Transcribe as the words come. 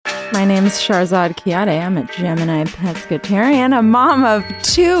My name is Sharzad Kiade. I'm a Gemini pescatarian, a mom of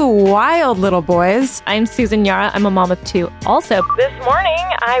 2 wild little boys. I'm Susan Yara. I'm a mom of 2 also. This morning,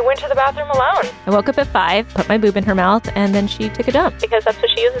 I went to the bathroom alone. I woke up at 5, put my boob in her mouth, and then she took a dump. Because that's what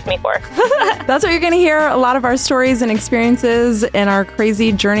she uses me for. That's what you're going to hear. A lot of our stories and experiences and our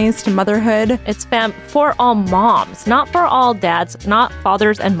crazy journeys to motherhood. It's for all moms, not for all dads, not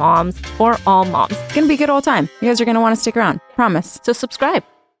fathers and moms, for all moms. It's going to be a good old time. You guys are going to want to stick around. Promise. So subscribe.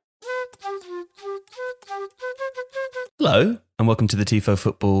 Hello, and welcome to the TIFO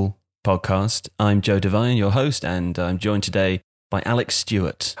Football Podcast. I'm Joe Devine, your host, and I'm joined today by Alex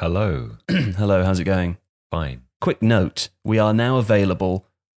Stewart. Hello. Hello, how's it going? Fine. Quick note, we are now available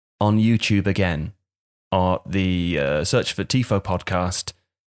on YouTube again. The search for TIFO Podcast,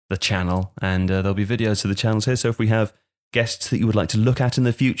 the channel, and there'll be videos of the channels here. So if we have guests that you would like to look at in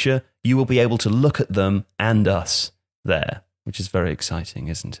the future, you will be able to look at them and us there, which is very exciting,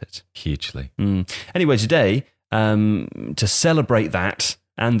 isn't it? Hugely. Anyway, today, to celebrate that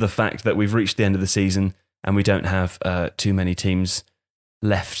and the fact that we've reached the end of the season and we don't have too many teams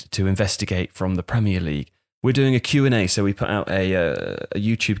left to investigate from the Premier League, we're doing a Q&A. So we put out a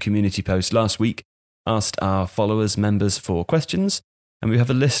YouTube community post last week, asked our followers, members for questions, and we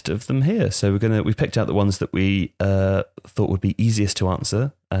have a list of them here. So we picked out the ones that we thought would be easiest to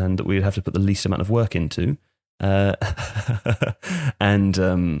answer and that we'd have to put the least amount of work into.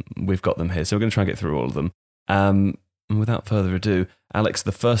 And we've got them here. So we're going to try and get through all of them. And without further ado, Alex,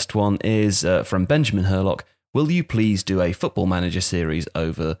 the first one is from Benjamin Herlock. Will you please do a Football Manager series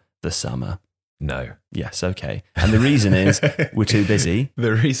over the summer? No. Yes, okay. And the reason is we're too busy.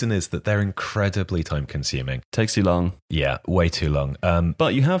 The reason is that they're incredibly time consuming. Takes too long. Yeah, way too long.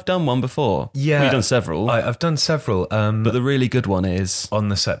 But you have done one before. Yeah. Well, you've done several. I've done several. But the really good one is On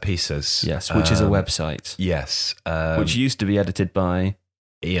the Set Pieces. Yes, which is a website. Yes. Which used to be edited by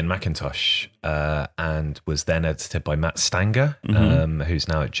Ian McIntosh and was then edited by Matt Stanger, who's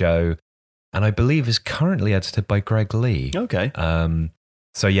now at Joe, and I believe is currently edited by Greg Lee. Okay.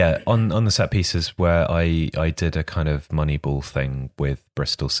 So yeah, on the Set Pieces where I did a kind of Moneyball thing with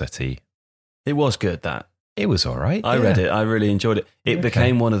Bristol City. It was good, that. It was all right. I read it. I really enjoyed it. It Okay.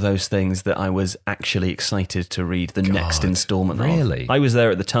 became one of those things that I was actually excited to read the next installment of. Really? I was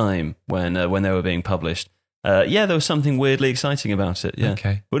there at the time when they were being published. Yeah, there was something weirdly exciting about it. Yeah.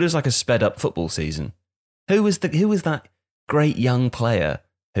 Okay. But it was like a sped up football season. Who was that great young player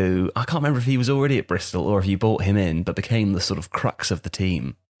who, I can't remember if he was already at Bristol or if you bought him in, but became the sort of crux of the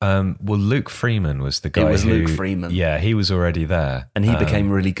team. Well, Luke Freeman was the guy. It was Luke Freeman. Yeah, he was already there. And he became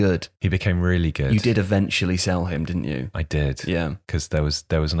really good. He became really good. You did eventually sell him, didn't you? I did. Yeah. Because there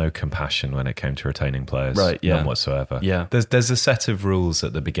was no compassion when it came to retaining players. Right, yeah. None whatsoever. Yeah. There's a set of rules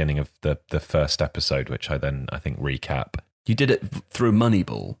at the beginning of the first episode, which I think recap. You did it through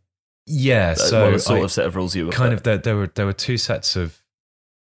Moneyball. Yeah, so what sort of set of rules you were kind of there were two sets of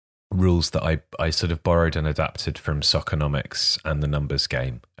rules that I sort of borrowed and adapted from Soccernomics and the Numbers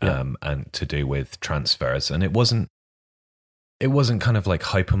Game, and to do with transfers, and it wasn't kind of like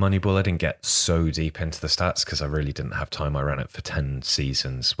hyper Moneyball. I didn't get so deep into the stats because I really didn't have time. I ran it for 10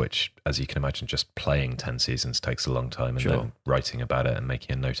 seasons, which, as you can imagine, just playing 10 seasons takes a long time, and then writing about it and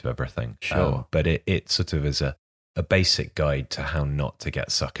making a note of everything. Sure. But it sort of is a basic guide to how not to get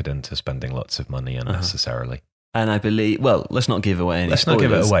suckered into spending lots of money unnecessarily. And I believe, well, let's not give away any Let's spoilers. not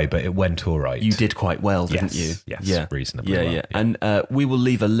give it away, but it went all right. You did quite well, didn't you? Yes, reasonably well. Yeah. And we will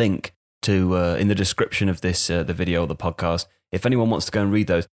leave a link to in the description of this, the video or the podcast. If anyone wants to go and read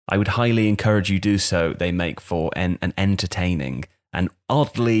those, I would highly encourage you do so. They make for an entertaining and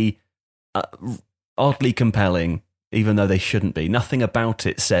oddly compelling, even though they shouldn't be. Nothing about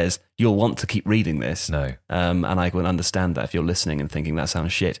it says you'll want to keep reading this. No. And I can understand that if you're listening and thinking that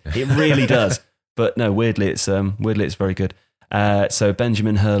sounds shit. It really does. But no, weirdly it's very good. So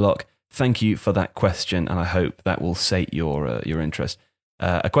Benjamin Herlock, thank you for that question, and I hope that will sate your interest.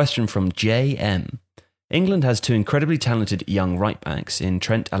 A question from JM. England has 2 incredibly talented young right-backs in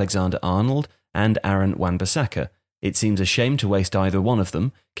Trent Alexander-Arnold and Aaron Wan-Bissaka. It seems a shame to waste either one of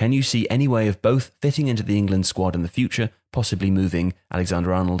them. Can you see any way of both fitting into the England squad in the future, possibly moving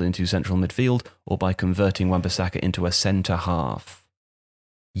Alexander-Arnold into central midfield, or by converting Wan-Bissaka into a centre-half?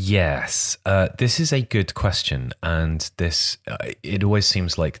 Yes, this is a good question, and this it always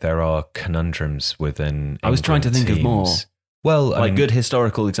seems like there are conundrums within. I was trying to think of more. Well, I mean, good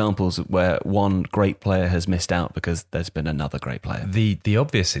historical examples where one great player has missed out because there's been another great player. The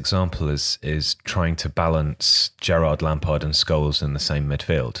obvious example is trying to balance Gerrard, Lampard, and Scholes in the same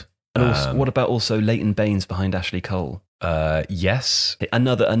midfield. And also, what about also Leighton Baines behind Ashley Cole? Yes,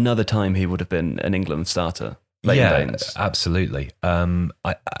 Another time he would have been an England starter. Leighton Baines. Absolutely.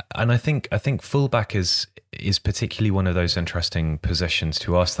 I think fullback is particularly one of those interesting positions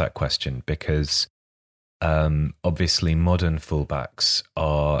to ask that question, because obviously modern fullbacks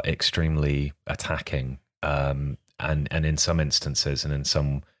are extremely attacking, and in some instances and in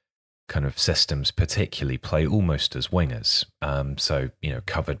some kind of systems particularly play almost as wingers. So,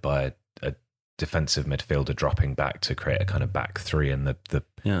 covered by a defensive midfielder dropping back to create a kind of back three, and the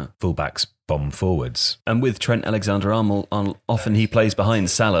fullbacks bomb forwards. And with Trent Alexander-Arnold, often he plays behind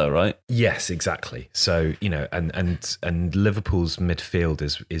Salah, right? Yes, exactly. So, and Liverpool's midfield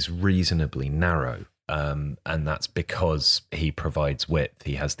is reasonably narrow. And that's because he provides width.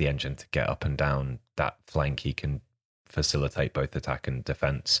 He has the engine to get up and down that flank. He can facilitate both attack and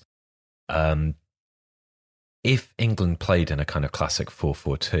defence. If England played in a kind of classic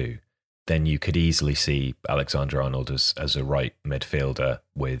 4-4-2, then you could easily see Alexander-Arnold as a right midfielder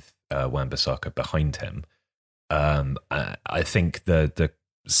with Wan-Bissaka behind him. I think the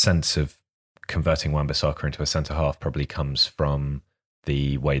sense of converting Wan-Bissaka into a centre-half probably comes from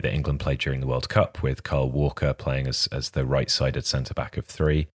the way that England played during the World Cup, with Kyle Walker playing as the right-sided centre-back of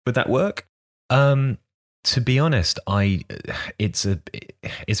three. Would that work? To be honest,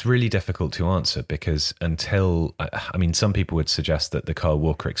 it's really difficult to answer, because some people would suggest that the Kyle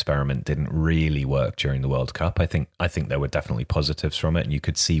Walker experiment didn't really work during the World Cup. I think there were definitely positives from it, and you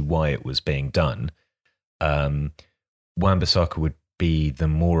could see why it was being done. Wan-Bissaka would be the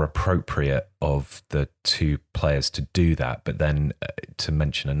more appropriate of the two players to do that. But then to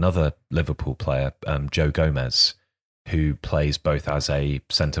mention another Liverpool player, Joe Gomez, who plays both as a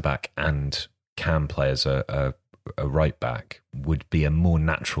centre-back and can play as a right back, would be a more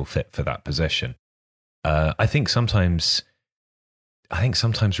natural fit for that position. I think sometimes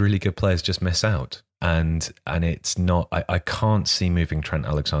really good players just miss out, and it's not. I can't see moving Trent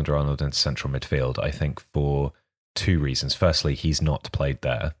Alexander-Arnold into central midfield. I think for two reasons. Firstly, he's not played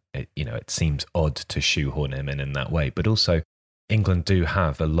there. It seems odd to shoehorn him in that way, but also England do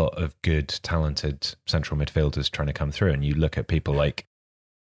have a lot of good, talented central midfielders trying to come through, and you look at people like,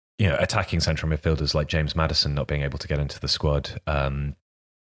 attacking central midfielders like James Maddison not being able to get into the squad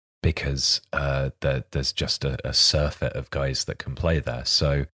because there's just a surfeit of guys that can play there.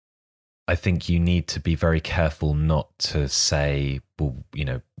 So I think you need to be very careful not to say, well,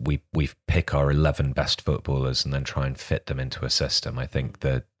 we pick our 11 best footballers and then try and fit them into a system. I think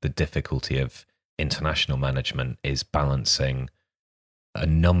the difficulty of international management is balancing a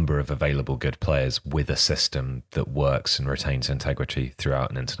number of available good players with a system that works and retains integrity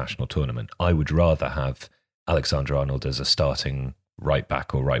throughout an international tournament. I would rather have Alexander-Arnold as a starting right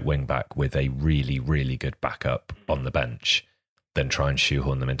back or right wing back with a really, really good backup on the bench than try and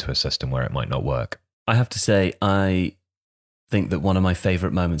shoehorn them into a system where it might not work. I have to say, I think that one of my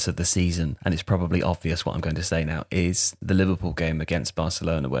favourite moments of the season, and it's probably obvious what I'm going to say now, is the Liverpool game against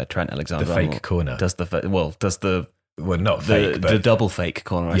Barcelona, where Trent Alexander-Arnold the fake corner does the double fake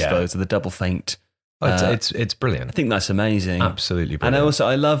corner, I suppose, or the double feint. It's brilliant. I think that's amazing. Absolutely brilliant. And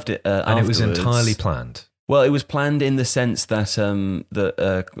I loved it. And it was entirely planned. Well, it was planned in the sense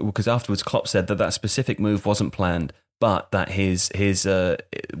that because afterwards Klopp said that specific move wasn't planned, but that his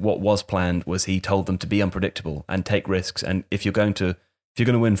what was planned was he told them to be unpredictable and take risks. And if you're going to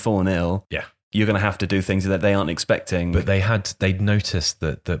win 4-0, you're going to have to do things that they aren't expecting. But they'd noticed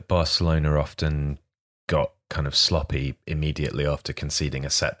that Barcelona often got kind of sloppy immediately after conceding a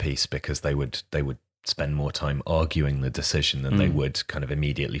set piece, because they would spend more time arguing the decision than they would kind of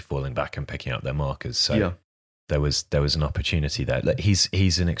immediately falling back and picking up their markers. So there was an opportunity there.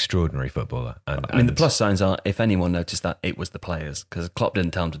 He's an extraordinary footballer. And the plus signs are, if anyone noticed that, it was the players, because Klopp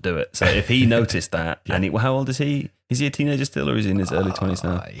didn't tell him to do it. So if he noticed that, and how old is he? Is he a teenager still, or is he in his early 20s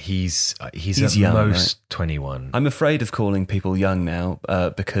now? He's at young, most right? 21. I'm afraid of calling people young now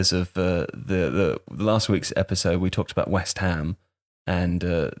because of the last week's episode. We talked about West Ham and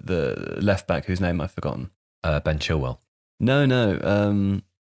the left back whose name I've forgotten. Ben Chilwell. No.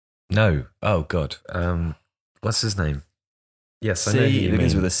 No. Oh God. What's his name? Yes, I know who you mean.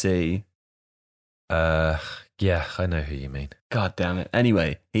 Begins with a C. Yeah, I know who you mean. God damn it.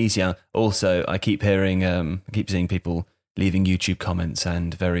 Anyway, he's young. Also, I keep seeing people leaving YouTube comments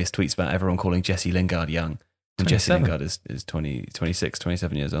and various tweets about everyone calling Jesse Lingard young. And Jesse Lingard is 26,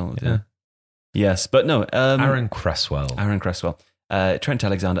 27 years old. Yeah. Yes, but no. Aaron Cresswell. Trent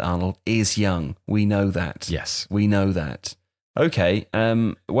Alexander-Arnold is young. We know that. Yes. We know that. Okay.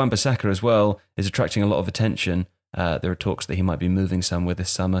 Wan-Bissaka as well is attracting a lot of attention. There are talks that he might be moving somewhere this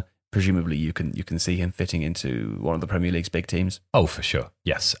summer. Presumably, you can see him fitting into one of the Premier League's big teams. Oh, for sure,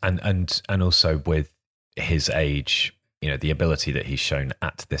 yes, and also with his age, the ability that he's shown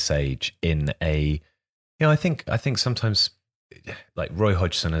at this age in a I think sometimes like Roy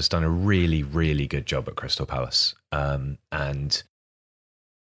Hodgson has done a really, really good job at Crystal Palace, and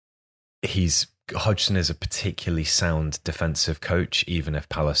Hodgson is a particularly sound defensive coach, even if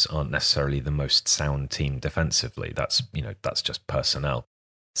Palace aren't necessarily the most sound team defensively. That's just personnel.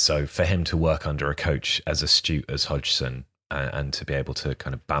 So for him to work under a coach as astute as Hodgson and to be able to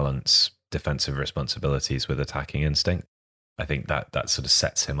kind of balance defensive responsibilities with attacking instinct, I think that sort of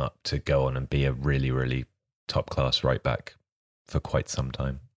sets him up to go on and be a really, really top class right back for quite some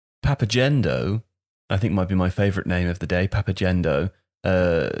time. Papagendo, I think might be my favourite name of the day. Papagendo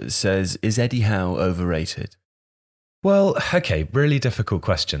says, is Eddie Howe overrated? Well, okay, really difficult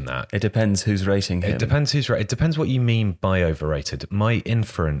question that. It depends who's rating him. It depends what you mean by overrated. My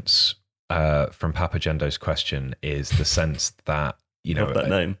inference from Papagendo's question is the sense that, Love that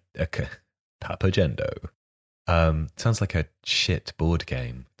name. Papagendo. Sounds like a shit board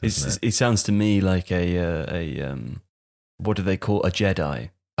game, doesn't it? It sounds to me like a what do they call a Jedi?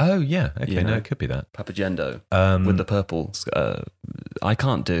 Oh yeah, okay, You know? no, it could be that. Papagendo with the purple. I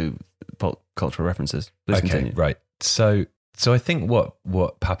can't do pop cultural references. Please Okay, continue. right. So I think what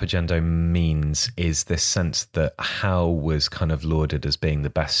Papagendo means is this sense that Howe was kind of lauded as being the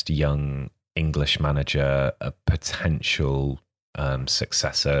best young English manager, a potential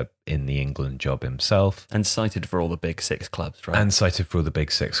successor in the England job himself. And cited for all the big six clubs, right? And cited for all the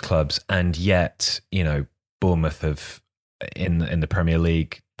big six clubs. And yet, Bournemouth have, in the Premier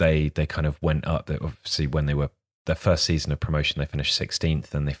League, they kind of went up. Obviously, when they were their first season of promotion, they finished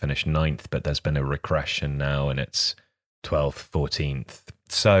 16th and they finished 9th, but there's been a regression now and it's 12th, 14th.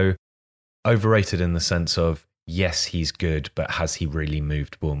 So overrated in the sense of, yes, he's good, but has he really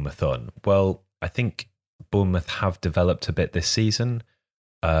moved Bournemouth on? Well, I think Bournemouth have developed a bit this season.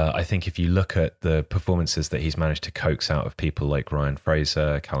 I think if you look at the performances that he's managed to coax out of people like Ryan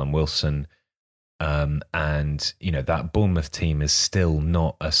Fraser, Callum Wilson, and that Bournemouth team is still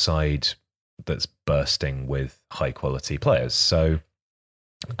not a side that's bursting with high quality players. So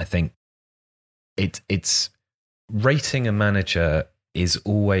I think it's rating a manager is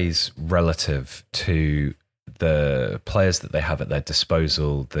always relative to the players that they have at their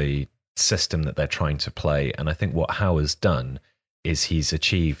disposal, the system that they're trying to play. And I think what Howe has done is he's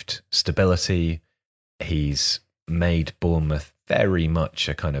achieved stability. He's made Bournemouth very much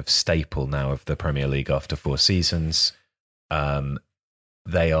a kind of staple now of the Premier League after 4 seasons.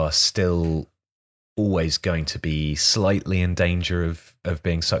 They are still always going to be slightly in danger of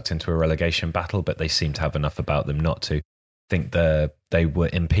being sucked into a relegation battle, but they seem to have enough about them not to. I think they were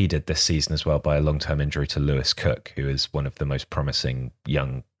impeded this season as well by a long-term injury to Lewis Cook, who is one of the most promising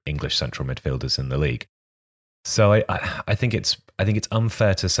young English central midfielders in the league. So I think it's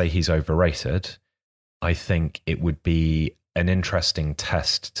unfair to say he's overrated. I think it would be an interesting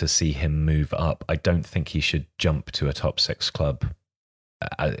test to see him move up. I don't think he should jump to a top 6 club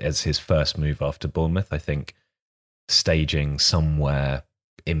as his first move after Bournemouth. I think staging somewhere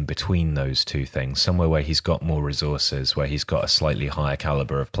in between those two things, somewhere where he's got more resources, where he's got a slightly higher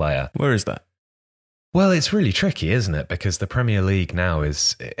caliber of player. Where is that? Well, it's really tricky, isn't it? Because the Premier League now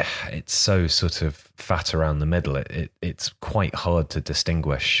it's so sort of fat around the middle. It's quite hard to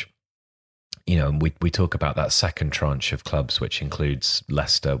distinguish. And we talk about that second tranche of clubs, which includes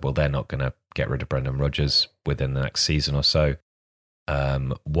Leicester. Well, they're not going to get rid of Brendan Rodgers within the next season or so.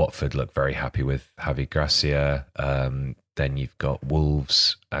 Watford look very happy with Javi Gracia. Then you've got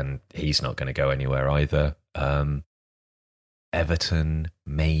Wolves, and he's not going to go anywhere either. Everton,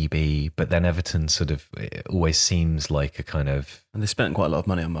 maybe, but then Everton sort of always seems like a kind of... And they spent quite a lot of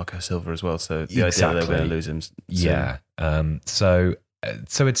money on Marco Silva as well, so the idea that they were going to lose him soon. Yeah. So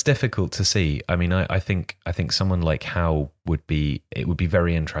it's difficult to see. I mean, I think someone like Howe would be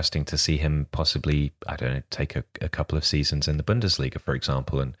very interesting to see him possibly, I don't know, take a couple of seasons in the Bundesliga, for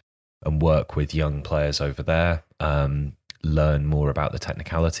example, and work with young players over there, learn more about the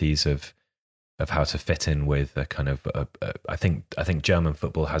technicalities of how to fit in with a kind of I think German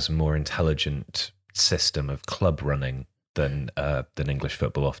football has a more intelligent system of club running than English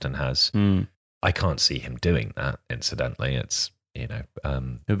football often has. I can't see him doing that, incidentally. It's it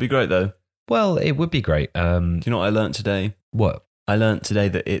would be great though. Well, it would be great. Do you know what I learnt today? What? I learnt today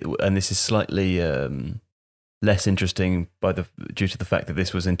that and this is slightly less interesting due to the fact that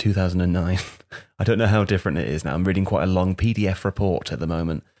this was in 2009. I don't know how different it is now. I'm reading quite a long PDF report at the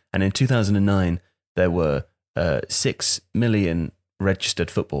moment. And in 2009, there were 6 million registered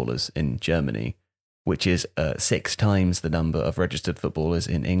footballers in Germany, which is 6 times the number of registered footballers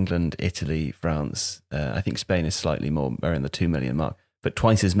in England, Italy, France. I think Spain is slightly more, around the 2 million mark, but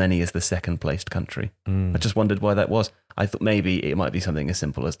twice as many as the second placed country. I just wondered why that was. I thought maybe it might be something as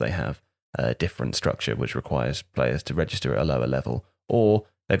simple as they have different structure, which requires players to register at a lower level, or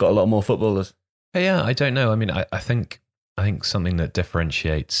they've got a lot more footballers. Yeah, I don't know. I mean, I think something that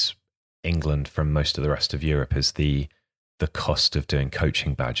differentiates England from most of the rest of Europe is the cost of doing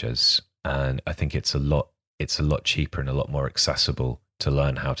coaching badges, and I think it's a lot cheaper and a lot more accessible to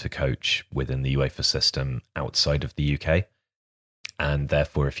learn how to coach within the UEFA system outside of the UK. And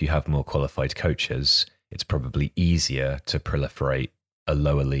therefore, if you have more qualified coaches, it's probably easier to proliferate a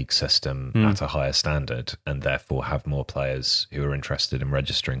lower league system at a higher standard, and therefore have more players who are interested in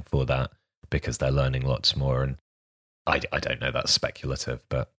registering for that because they're learning lots more. And I don't know, that's speculative,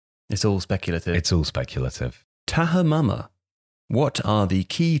 but it's all speculative. It's all speculative. Taha Mama, what are the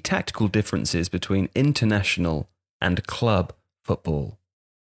key tactical differences between international and club football?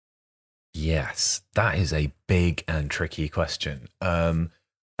 Yes, that is a big and tricky question.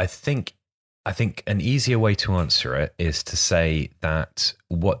 I think an easier way to answer it is to say that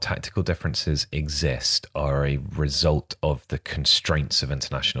what tactical differences exist are a result of the constraints of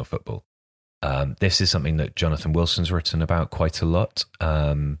international football. This is something that Jonathan Wilson's written about quite a lot.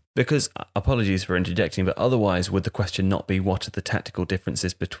 Because, apologies for interjecting, but otherwise would the question not be what are the tactical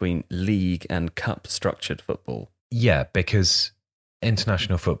differences between league and cup structured football? Yeah, because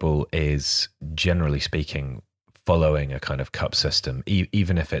international football is, generally speaking, following a kind of cup system,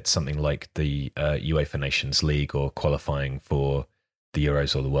 even if it's something like the UEFA Nations League or qualifying for the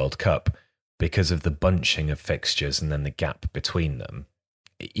Euros or the World Cup, because of the bunching of fixtures and then the gap between them,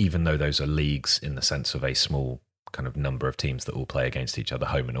 even though those are leagues in the sense of a small kind of number of teams that all play against each other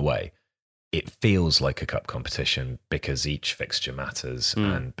home and away, it feels like a cup competition because each fixture matters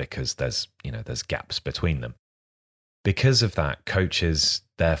and because there's gaps between them. Because of that, coaches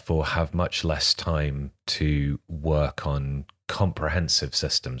therefore have much less time to work on comprehensive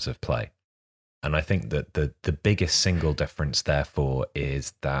systems of play. And I think that the biggest single difference, therefore,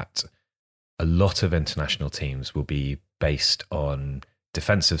 is that a lot of international teams will be based on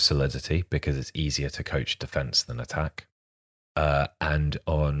defensive solidity because it's easier to coach defense than attack, and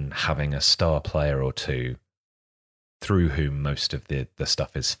on having a star player or two through whom most of the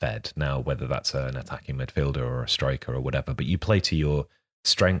stuff is fed. Now, whether that's an attacking midfielder or a striker or whatever, but you play to your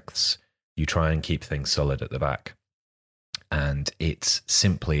strengths, you try and keep things solid at the back. And it's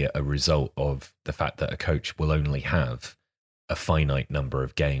simply a result of the fact that a coach will only have a finite number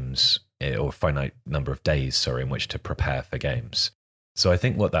of games or finite number of days, in which to prepare for games. So I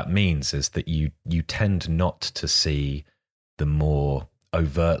think what that means is that you tend not to see the more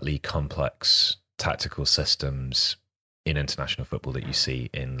overtly complex tactical systems in international football that you see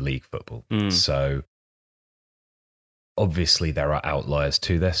in league football. So obviously there are outliers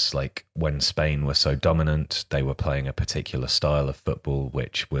to this, like when Spain were so dominant, they were playing a particular style of football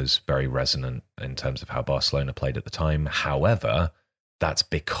which was very resonant in terms of how Barcelona played at the time. However, that's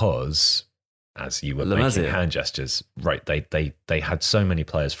because, as you were making hand gestures, right, they had so many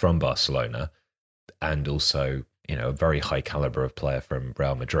players from Barcelona and also, a very high caliber of player from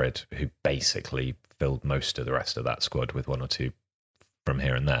Real Madrid who basically filled most of the rest of that squad with one or two from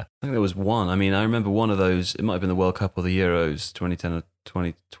here and there. I think there was one. I mean, I remember one of those, it might have been the World Cup or the Euros, 2010 or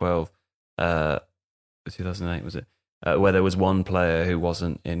 2012, 2008 was it? Where there was one player who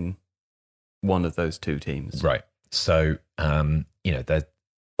wasn't in one of those two teams. Right. So, they're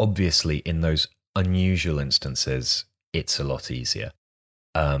obviously in those unusual instances, it's a lot easier.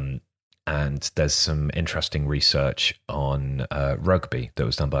 And there's some interesting research on rugby that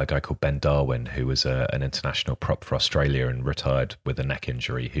was done by a guy called Ben Darwin, who was an international prop for Australia and retired with a neck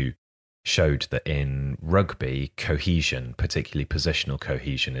injury, who showed that in rugby, cohesion, particularly positional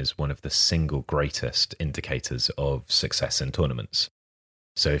cohesion, is one of the single greatest indicators of success in tournaments.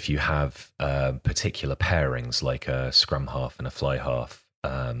 So if you have particular pairings like a scrum half and a fly half,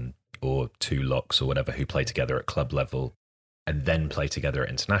 or two locks or whatever who play together at club level and then play together at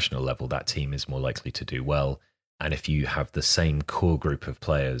international level, that team is more likely to do well. And if you have the same core group of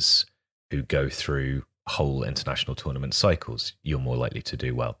players who go through whole international tournament cycles, you're more likely to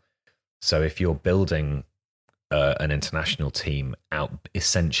do well. So if you're building an international team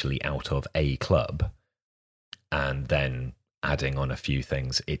essentially out of a club and then adding on a few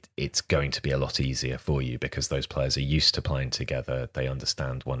things, it's going to be a lot easier for you because those players are used to playing together, they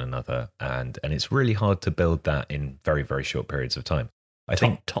understand one another, and it's really hard to build that in very, very short periods of time. I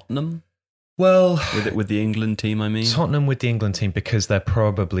think Tottenham? Well, with the England team, I mean? Tottenham with the England team, because they're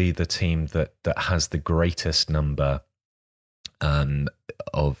probably the team that has the greatest number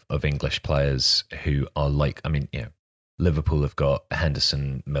of English players who are Liverpool have got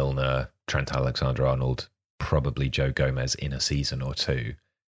Henderson, Milner, Trent Alexander-Arnold, probably Joe Gomez in a season or two,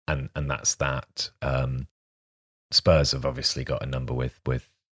 and that's that. Spurs have obviously got a number with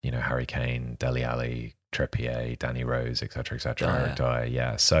Harry Kane, Dele Alli, Trippier, Danny Rose, etc., Dyer. Dyer.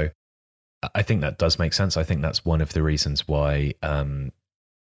 Yeah. So I think that does make sense. I think that's one of the reasons why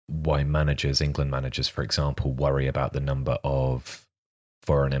managers, England managers, for example, worry about the number of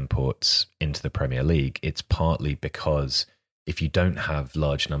foreign imports into the Premier League. It's partly because if you don't have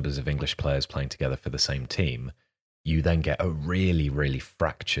large numbers of English players playing together for the same team, you then get a really, really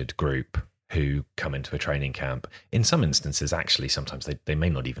fractured group who come into a training camp. In some instances, actually, sometimes they may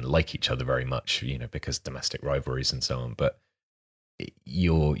not even like each other very much, because domestic rivalries and so on. But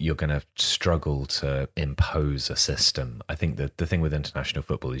you're going to struggle to impose a system. I think that the thing with international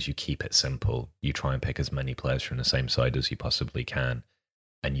football is you keep it simple. You try and pick as many players from the same side as you possibly can,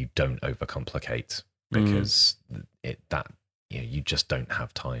 and you don't overcomplicate because you just don't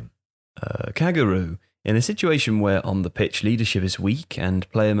have time. Kagaru, in a situation where on the pitch leadership is weak and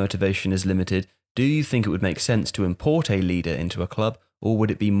player motivation is limited, do you think it would make sense to import a leader into a club, or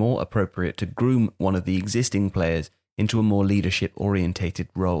would it be more appropriate to groom one of the existing players into a more leadership-orientated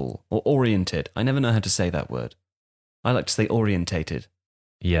role? Or oriented. I never know how to say that word. I like to say orientated.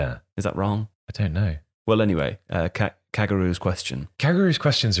 Yeah. Is that wrong? I don't know. Well, anyway, Kagaru's question. Kagaru's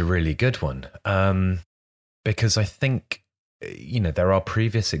question's a really good one because I think, there are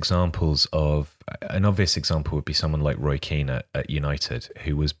previous examples of, an obvious example would be someone like Roy Keane at United,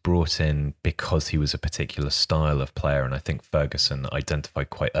 who was brought in because he was a particular style of player. And I think Ferguson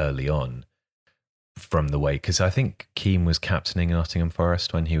identified quite early on from the way, because I think Keane was captaining Nottingham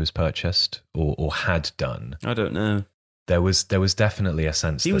Forest when he was purchased or had done. I don't know. There was definitely a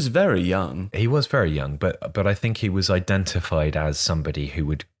sense he was very young. He was very young, but I think he was identified as somebody who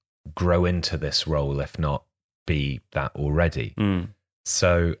would grow into this role, if not be that already.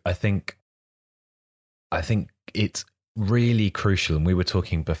 So I think it's really crucial, and we were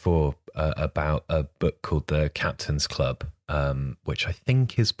talking before about a book called The Captain's Club, which I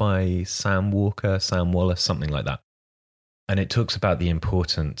think is by Sam Wallace, something like that. And it talks about the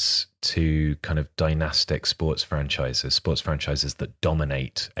importance to kind of dynastic sports franchises that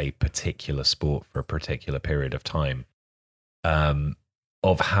dominate a particular sport for a particular period of time,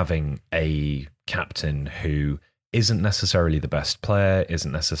 of having a captain who isn't necessarily the best player,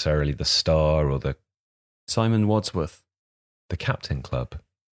 isn't necessarily the star or the... Simon Wadsworth. The Captain Club.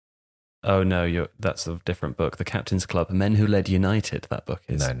 Oh, no, that's a different book. The Captain's Club, Men Who Led United, that book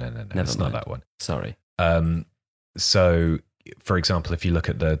is. No. It's not that one. Sorry. So, for example, if you look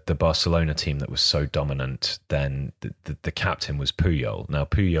at the Barcelona team that was so dominant, then the captain was Puyol. Now,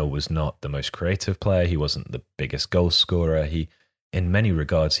 Puyol was not the most creative player. He wasn't the biggest goal scorer. In many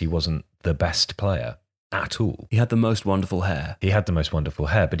regards, he wasn't the best player at all. He had the most wonderful hair.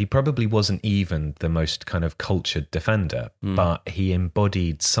 But he probably wasn't even the most kind of cultured defender. But he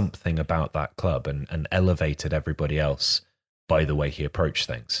embodied something about that club and elevated everybody else by the way he approached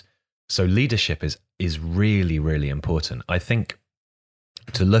things. So leadership is really, really important. I think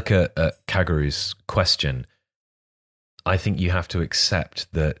to look at Kagaru's question, I think you have to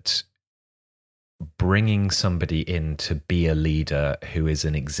accept that bringing somebody in to be a leader who is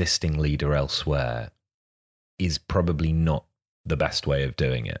an existing leader elsewhere is probably not the best way of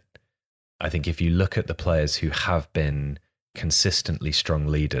doing it. I think if you look at the players who have been consistently strong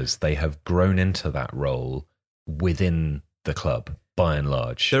leaders, they have grown into that role within the club, by and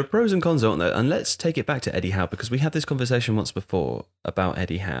large. There are pros and cons, aren't there? And let's take it back to Eddie Howe, because we had this conversation once before about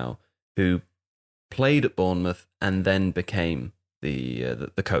Eddie Howe, who played at Bournemouth and then became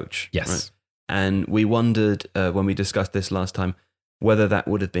the coach. Yes. Right? And we wondered when we discussed this last time whether that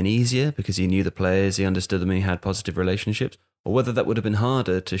would have been easier because he knew the players, he understood them, and he had positive relationships, or whether that would have been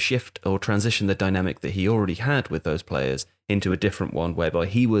harder to shift or transition the dynamic that he already had with those players into a different one whereby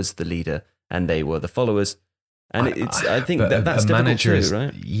he was the leader and they were the followers. And I think that's difficult too,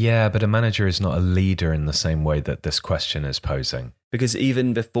 right? Yeah, but a manager is not a leader in the same way that this question is posing. Because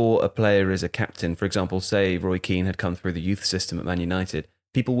even before a player is a captain, for example, say Roy Keane had come through the youth system at Man United,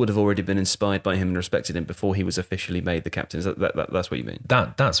 people would have already been inspired by him and respected him before he was officially made the captain. That's what you mean?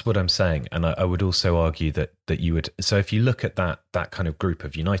 That's what I'm saying. And I would also argue that you would... So if you look at that kind of group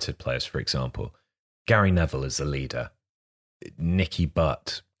of United players, for example, Gary Neville is a leader. Nicky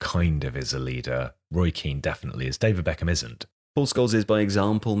Butt kind of is a leader. Roy Keane definitely is. David Beckham isn't. Paul Scholes is by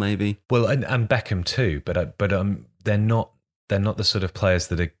example, maybe. Well, and Beckham too, but they're not the sort of players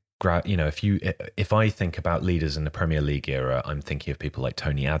that are... if I think about leaders in the Premier League era, I'm thinking of people like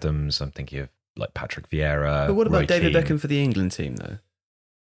Tony Adams. I'm thinking of like Patrick Vieira. But what about Roy David Keane. Beckham for the England team, though?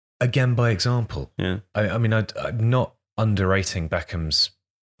 Again, by example. Yeah. I'm not underrating Beckham's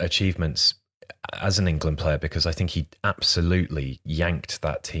achievements as an England player because I think he absolutely yanked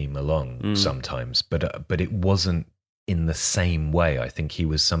that team along sometimes, but it wasn't in the same way. I think he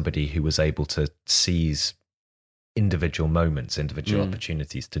was somebody who was able to seize individual moments, individual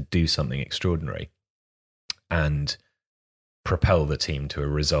opportunities to do something extraordinary and propel the team to a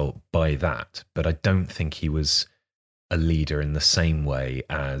result by that. But I don't think he was a leader in the same way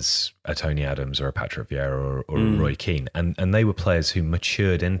as a Tony Adams or a Patrick Vieira or a Roy Keane. And they were players who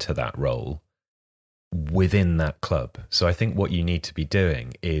matured into that role within that club. So I think what you need to be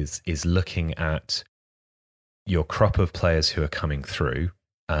doing is looking at your crop of players who are coming through,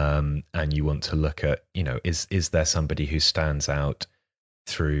 and you want to look at, is there somebody who stands out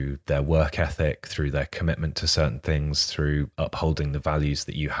through their work ethic, through their commitment to certain things, through upholding the values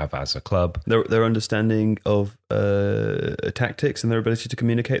that you have as a club. Their understanding of tactics and their ability to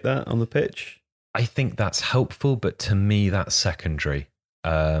communicate that on the pitch. I think that's helpful, but to me, that's secondary.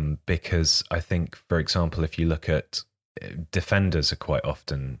 Because I think, for example, if you look at defenders are quite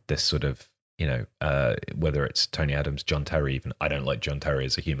often this sort of, whether it's Tony Adams, John Terry, even. I don't like John Terry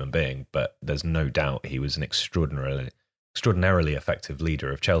as a human being, but there's no doubt he was an extraordinarily effective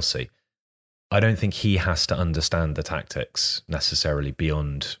leader of Chelsea. I don't think he has to understand the tactics necessarily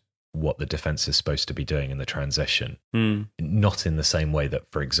beyond what the defence is supposed to be doing in the transition. Not in the same way that,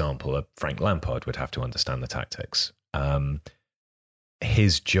 for example, a Frank Lampard would have to understand the tactics.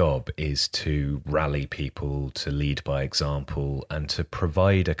 His job is to rally people, to lead by example, and to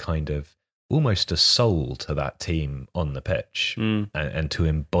provide a kind of almost a soul to that team on the pitch, and to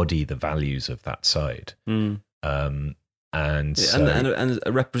embody the values of that side. And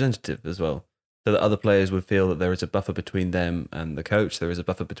a representative as well, so that other players would feel that there is a buffer between them and the coach, there is a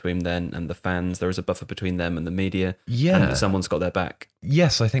buffer between them and the fans, there is a buffer between them and the media, and that someone's got their back.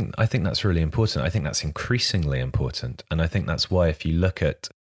 Yes, I think that's really important. I think that's increasingly important, and I think that's why if you look at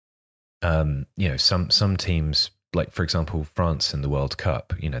some teams, like for example France in the World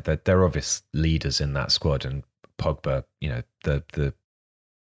Cup, they're obvious leaders in that squad, and Pogba, the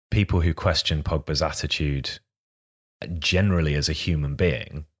people who question Pogba's attitude generally as a human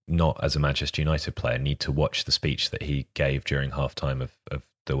being, not as a Manchester United player, need to watch the speech that he gave during halftime of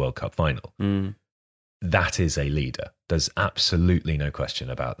the World Cup final. That is a leader. There's absolutely no question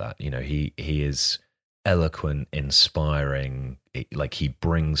about that. He is eloquent, inspiring, like he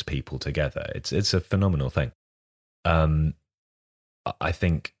brings people together. It's a phenomenal thing. I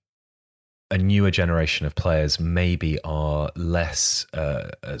think a newer generation of players maybe are less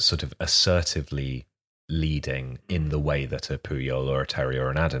sort of assertively leading in the way that a Puyol or a Terry or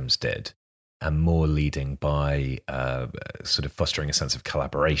an Adams did, and more leading by sort of fostering a sense of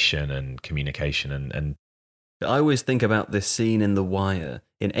collaboration and communication. And I always think about this scene in The Wire,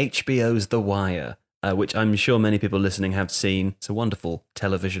 in HBO's The Wire, which I'm sure many people listening have seen. It's a wonderful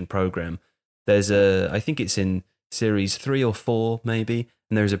television program. There's I think it's in series 3 or 4 maybe,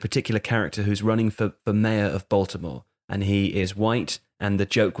 and there's a particular character who's running for mayor of Baltimore, and he is white, and the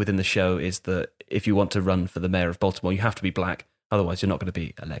joke within the show is that if you want to run for the mayor of Baltimore, you have to be black, otherwise you're not going to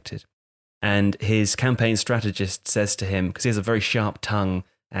be elected. And his campaign strategist says to him, because he has a very sharp tongue,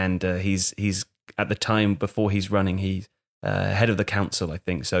 and he's at the time before he's running, he's head of the council, I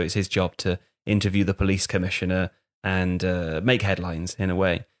think, so it's his job to interview the police commissioner and make headlines in a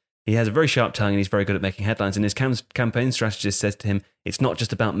way. He has a very sharp tongue and he's very good at making headlines, and his campaign strategist says to him, it's not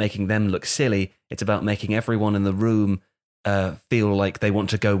just about making them look silly, it's about making everyone in the room feel like they want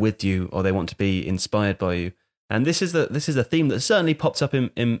to go with you or they want to be inspired by you. And this is a theme that certainly pops up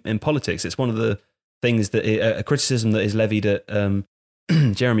in politics. It's one of the things that a criticism that is levied at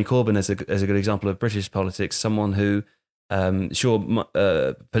Jeremy Corbyn as a good example of British politics. Someone who,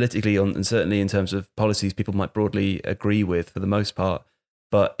 politically and certainly in terms of policies, people might broadly agree with for the most part,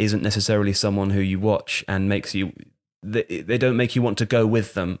 but isn't necessarily someone who you watch and makes you. They don't make you want to go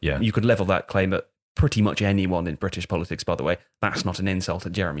with them. Yeah. You could level that claim at pretty much anyone in British politics, by the way. That's not an insult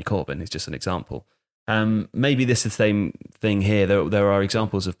at Jeremy Corbyn, it's just an example. Maybe this is the same thing here. There are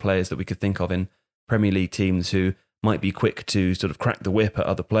examples of players that we could think of in Premier League teams who might be quick to sort of crack the whip at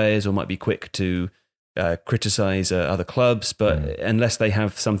other players, or might be quick to criticise other clubs, but unless they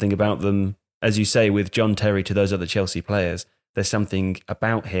have something about them, as you say, with John Terry to those other Chelsea players, there's something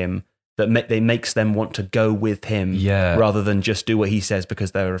about him that makes them want to go with him, rather than just do what he says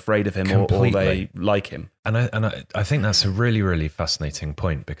because they're afraid of him or they like him. And I think that's a really, really fascinating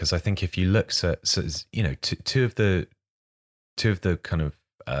point, because I think if you look at two of the kind of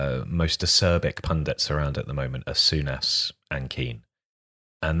most acerbic pundits around at the moment are Souness and Keane,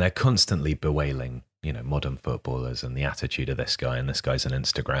 and they're constantly bewailing modern footballers and the attitude of this guy, and this guy's an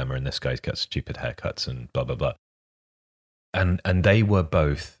Instagrammer, and this guy's got stupid haircuts and blah blah blah. And they were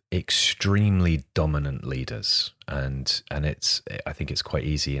both extremely dominant leaders, and I think it's quite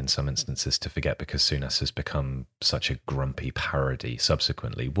easy in some instances to forget, because Souness has become such a grumpy parody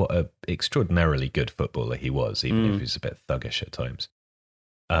subsequently, what a extraordinarily good footballer he was, even if he was a bit thuggish at times.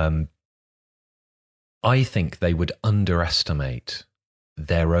 I think they would underestimate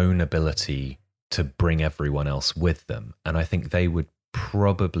their own ability to bring everyone else with them, and I think they would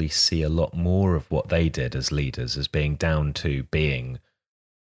probably see a lot more of what they did as leaders as being down to being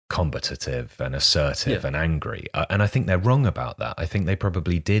combative and assertive and angry. And I think they're wrong about that. I think they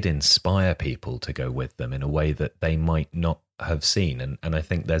probably did inspire people to go with them in a way that they might not have seen. And I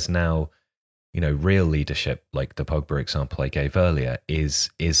think there's now, real leadership, like the Pogba example I gave earlier, is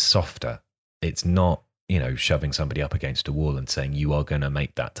softer. It's not, shoving somebody up against a wall and saying, you are going to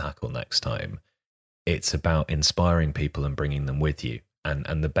make that tackle next time. It's about inspiring people and bringing them with you.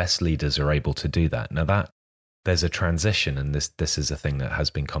 And the best leaders are able to do that. Now there's a transition, and this is a thing that has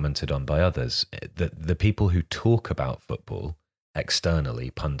been commented on by others, that the people who talk about football externally,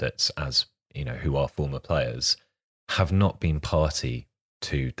 pundits, as who are former players, have not been party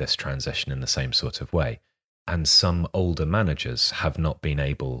to this transition in the same sort of way. And some older managers have not been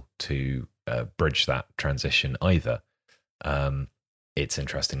able to bridge that transition either. It's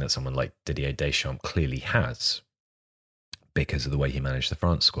interesting that someone like Didier Deschamps clearly has, because of the way he managed the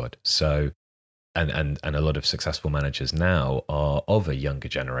France squad. So, and a lot of successful managers now are of a younger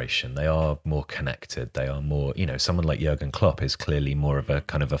generation. They are more connected. They are more, someone like Jurgen Klopp is clearly more of a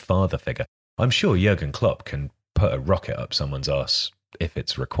kind of a father figure. I'm sure Jurgen Klopp can put a rocket up someone's arse if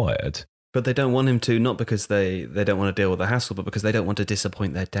it's required. But they don't want him to, not because they don't want to deal with the hassle, but because they don't want to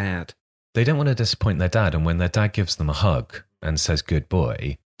disappoint their dad. They don't want to disappoint their dad, and when their dad gives them a hug and says good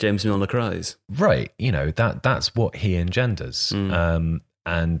boy, James Milner cries. Right, that's what he engenders. And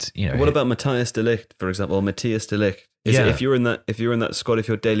what about Matthias de Ligt, for example, or Matthias de Ligt? If you're in that squad, if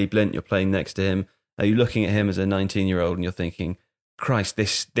you're Daley Blind, you're playing next to him, are you looking at him as a 19-year-old and you're thinking, Christ,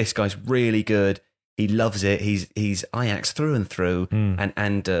 this guy's really good. He loves it. He's Ajax through and through,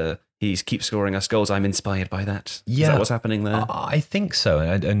 and he keeps scoring us goals. I'm inspired by that. Yeah, is that what's happening there? I think so.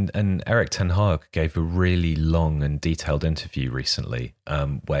 And Erik ten Hag gave a really long and detailed interview recently,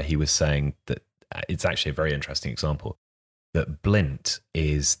 where he was saying that it's actually a very interesting example, that Blint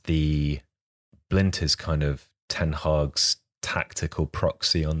is kind of Ten Hag's tactical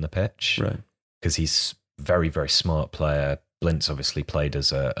proxy on the pitch, right? Because he's very, very smart player. Blint's obviously played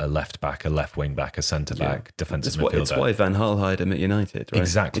as a left back, a left wing back, a centre back, defensive midfielder. It's why Van Gaal hired him at United, right?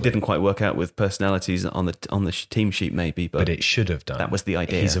 Exactly. It didn't quite work out with personalities on the team sheet, maybe, but it should have done. That was the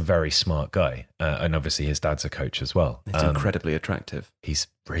idea. He's a very smart guy, and obviously his dad's a coach as well. It's incredibly attractive. He's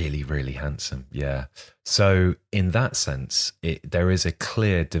really, really handsome. Yeah. So in that sense, there is a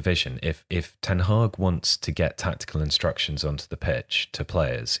clear division. If Ten Hag wants to get tactical instructions onto the pitch to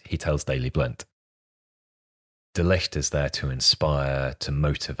players, he tells Daley Blind. De Ligt is there to inspire, to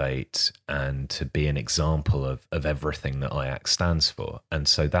motivate, and to be an example of everything that Ajax stands for. And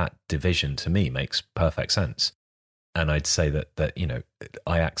so that division to me makes perfect sense. And I'd say that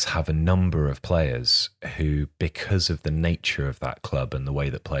Ajax have a number of players who, because of the nature of that club and the way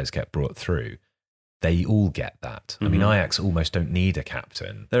that players get brought through, they all get that. Mm-hmm. I mean, Ajax almost don't need a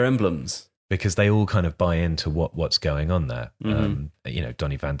captain. They're emblems. Because they all kind of buy into what's going on there. Mm-hmm.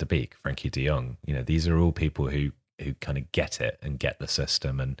 Donny van de Beek, Frankie de Jong, these are all people who kind of get it and get the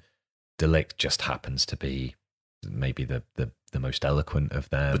system. And De Ligt just happens to be maybe the most eloquent of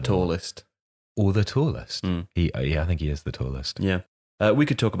them. The tallest. Or the tallest. Mm. I think he is the tallest. Yeah. We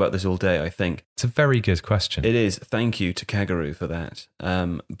could talk about this all day, I think. It's a very good question. It is. Thank you to Kagaru for that.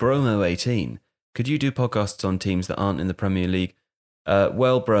 Bromo18, could you do podcasts on teams that aren't in the Premier League?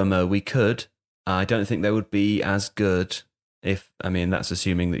 Well, Bromo, we could. I don't think they would be as good that's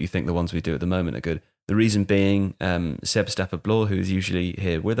assuming that you think the ones we do at the moment are good. The reason being, Seb Stafford-Bloor, who is usually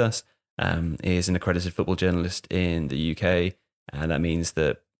here with us, is an accredited football journalist in the UK, and that means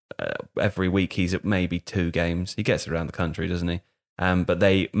that every week he's at maybe 2 games. He gets around the country, doesn't he? But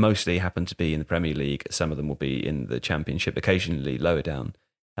they mostly happen to be in the Premier League. Some of them will be in the Championship, occasionally lower down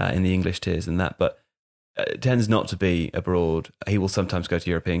in the English tiers than that, but tends not to be abroad. He will sometimes go to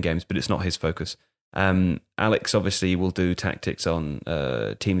European games, but it's not his focus. Alex obviously will do tactics on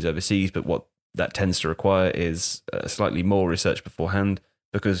teams overseas, but what that tends to require is slightly more research beforehand,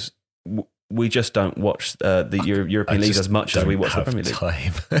 because we just don't watch the European leagues as much as we watch the Premier League.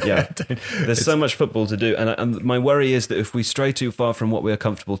 Time. Yeah, there's so much football to do, and my worry is that if we stray too far from what we're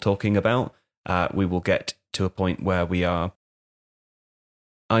comfortable talking about, we will get to a point where we are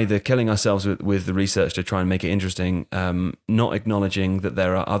either killing ourselves with the research to try and make it interesting, not acknowledging that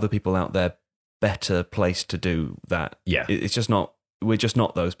there are other people out there better place to do that. Yeah. It's just not. We're just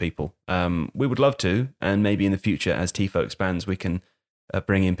not those people. We would love to, and maybe in the future, as TIFO expands, we can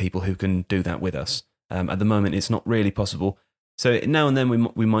bring in people who can do that with us. At the moment, it's not really possible. So now and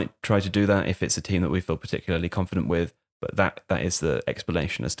then we might try to do that if it's a team that we feel particularly confident with. But that is the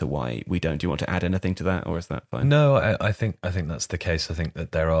explanation as to why we don't. Do you want to add anything to that, or is that fine? No, I think that's the case. I think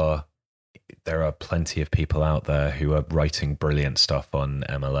that there are plenty of people out there who are writing brilliant stuff on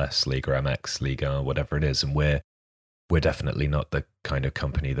MLS, Liga MX, Liga, whatever it is, and we're definitely not the kind of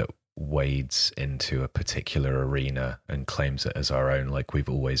company that wades into a particular arena and claims it as our own, like we've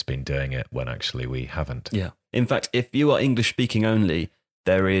always been doing it, when actually we haven't. Yeah. In fact, if you are English speaking only,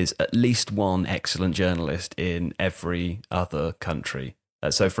 there is at least one excellent journalist in every other country.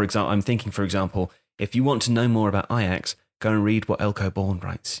 So, for example, if you want to know more about Ajax, go and read what Elko Born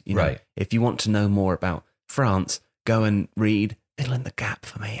writes. You know? Right. If you want to know more about France, go and read Fill in the Gap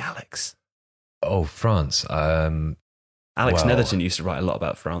for me, Alex. Oh, France. Alex well, Netherton used to write a lot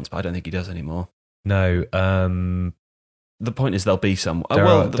about France, but I don't think he does anymore. No. The point is there'll be some. There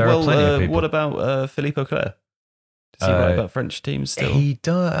are plenty of people. What about Philippe Auclair? Does he write about French teams still? He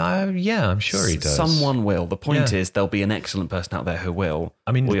does. Yeah, I'm sure he does. Someone will. The point is there'll be an excellent person out there who will.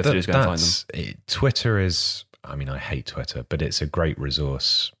 I mean, all you have to do is go and find them. Twitter is, I mean, I hate Twitter, but it's a great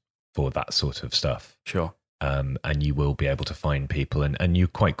resource for that sort of stuff. Sure. And you will be able to find people, and you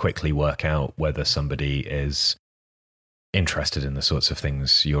quite quickly work out whether somebody is interested in the sorts of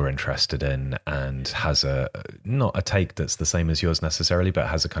things you're interested in and has not a take that's the same as yours necessarily, but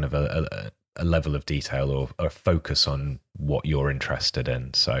has a kind of a level of detail or a focus on what you're interested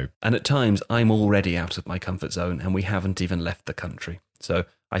in. So, and at times I'm already out of my comfort zone and we haven't even left the country. So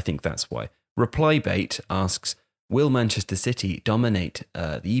I think that's why. Replybait asks, will Manchester City dominate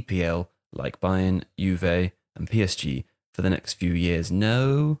the EPL like Bayern, Juve and PSG for the next few years?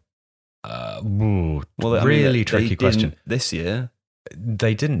 No. Really tricky question. This year,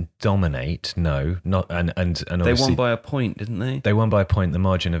 they didn't dominate. No, not and they won by a point, didn't they? They won by a point. The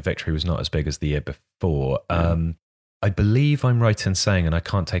margin of victory was not as big as the year before. I believe I'm right in saying, and I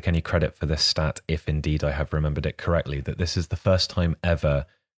can't take any credit for this stat if indeed I have remembered it correctly, that this is the first time ever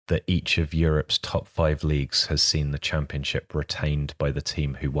that each of Europe's top 5 leagues has seen the championship retained by the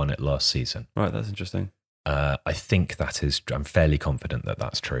team who won it last season. Right, that's interesting. I think I'm fairly confident that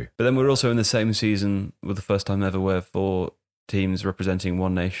that's true. But then we're also in the same season with the first time ever where 4 teams representing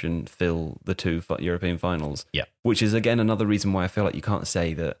one nation fill the 2 European finals. Yeah. Which is, again, another reason why I feel like you can't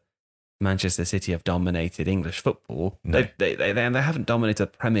say that Manchester City have dominated English football. No. They haven't dominated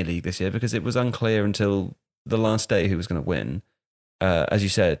the Premier League this year because it was unclear until the last day who was going to win. As you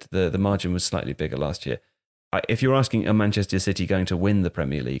said, the margin was slightly bigger last year. If you're asking, are Manchester City going to win the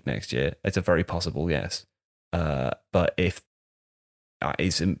Premier League next year? It's a very possible yes. But if I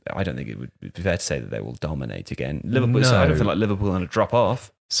don't think it would be fair to say that they will dominate again. Liverpool, No. so I don't feel like Liverpool are going to drop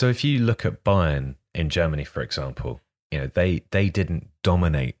off. So if you look at Bayern in Germany, for example, you know, they didn't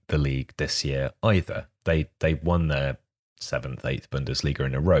dominate the league this year either. They won their 7th, 8th Bundesliga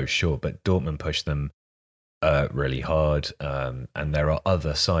in a row, sure, but Dortmund pushed them really hard, and there are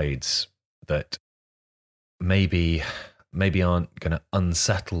other sides that maybe aren't going to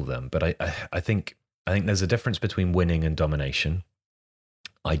unsettle them. But I think there's a difference between winning and domination.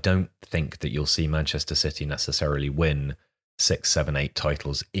 I don't think that you'll see Manchester City necessarily win 6, 7, 8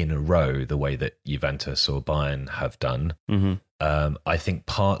 titles in a row the way that Juventus or Bayern have done. Mm-hmm. I think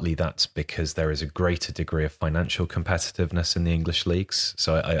partly that's because there is a greater degree of financial competitiveness in the English leagues.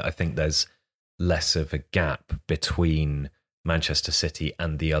 So I think there's less of a gap between Manchester City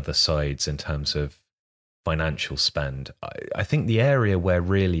and the other sides in terms of financial spend. I think the area where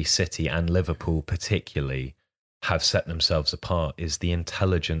really City and Liverpool particularly have set themselves apart is the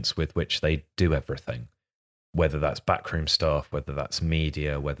intelligence with which they do everything, whether that's backroom staff, whether that's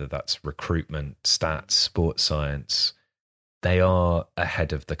media, whether that's recruitment, stats, sports science. They are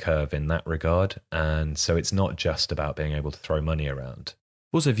ahead of the curve in that regard. And so it's not just about being able to throw money around.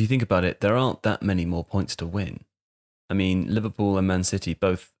 Also, if you think about it, there aren't that many more points to win. I mean, Liverpool and Man City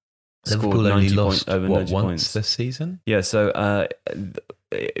both Liverpool scored only 90 lost over 90 once points this season. Yeah, so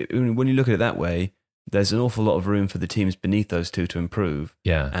when you look at it that way, there's an awful lot of room for the teams beneath those two to improve.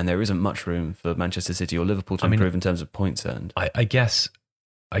 Yeah, and there isn't much room for Manchester City or Liverpool to improve in terms of points earned. I guess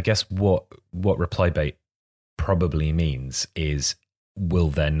what Replybait probably means is, will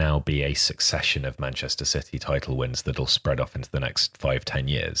there now be a succession of Manchester City title wins that'll spread off into the next 5-10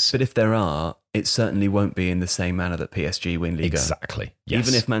 years? But if there are, it certainly won't be in the same manner that PSG win Liga. Exactly. Yes.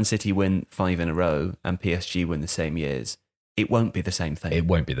 Even if Man City win 5 in a row and PSG win the same years, it won't be the same thing. It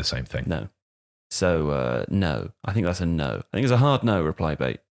won't be the same thing. No. So, no. I think that's a no. I think it's a hard no,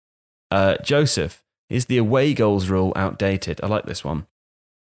 Replybait. Joseph, is the away goals rule outdated? I like this one.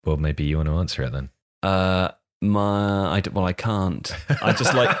 Well, maybe you want to answer it then. I can't. I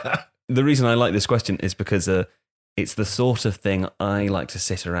just like the reason I like this question is because it's the sort of thing I like to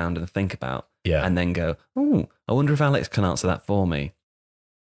sit around and think about, and then go, "Oh, I wonder if Alex can answer that for me."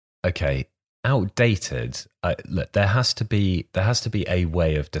 Okay, outdated. Look, there has to be a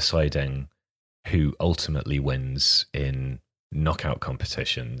way of deciding who ultimately wins in knockout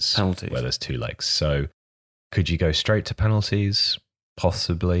competitions, penalties, where there's 2 legs. So, could you go straight to penalties?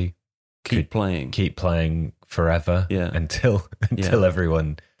 Possibly. Keep playing forever, until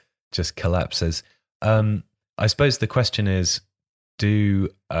everyone just collapses. I suppose the question is,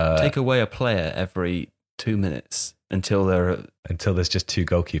 take away a player every 2 minutes until there's just 2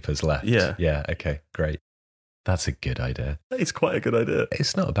 goalkeepers left. Yeah. Okay, great. That's a good idea. It's quite a good idea.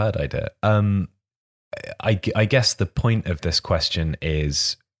 It's not a bad idea. I guess the point of this question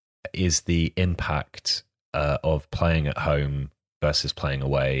is the impact of playing at home versus playing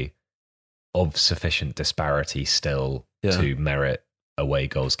away of sufficient disparity still to merit away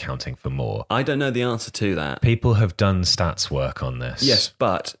goals counting for more? I don't know the answer to that. People have done stats work on this. Yes,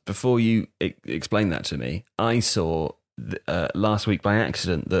 but before you explain that to me, I saw last week by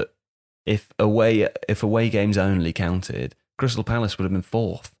accident that if away games only counted, Crystal Palace would have been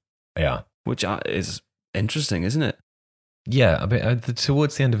 4th. Yeah. Which is interesting, isn't it? Yeah, I mean,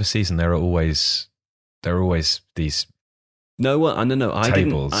 towards the end of a season, there are always these. No.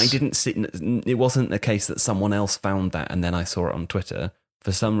 Tables. I didn't see. It wasn't the case that someone else found that and then I saw it on Twitter.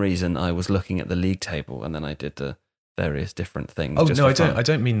 For some reason, I was looking at the league table and then I did the various different things. Oh no, I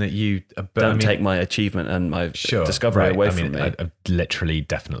don't mean that you take my achievement and my discovery away from me. I've literally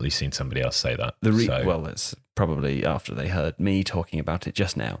definitely seen somebody else say that. Well, it's probably after they heard me talking about it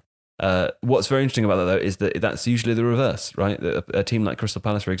just now. What's very interesting about that, though, is that that's usually the reverse, right? A team like Crystal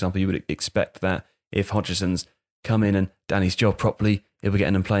Palace, for example, you would expect that if Hodgson's come in and done his job properly, he'll be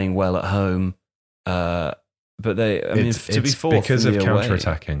getting them playing well at home. But to be fourth because of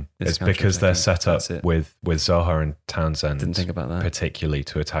counter-attacking. It's It's because they're set up with Zaha and Townsend. Didn't think about that. Particularly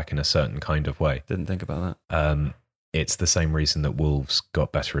to attack in a certain kind of way. Didn't think about that. It's the same reason that Wolves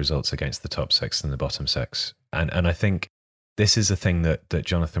got better results against the top 6 than the bottom 6. And I think this is a thing that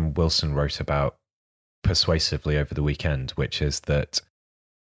Jonathan Wilson wrote about persuasively over the weekend, which is that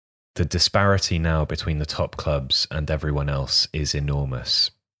the disparity now between the top clubs and everyone else is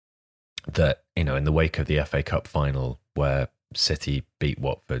enormous. That, in the wake of the FA Cup final, where City beat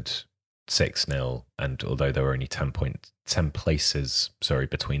Watford 6-0, and although there were only 10 places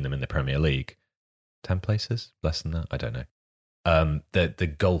between them in the Premier League, 10 places? Less than that? I don't know. The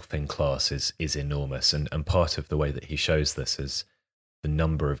gulf in class is enormous, and part of the way that he shows this is the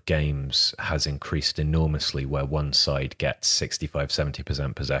number of games has increased enormously, where one side gets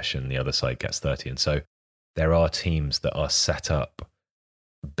 65-70% possession, the other side gets 30%. And so there are teams that are set up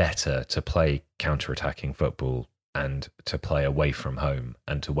better to play counter-attacking football and to play away from home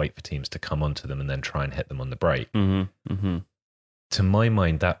and to wait for teams to come onto them and then try and hit them on the break. Mm-hmm. Mm-hmm. To my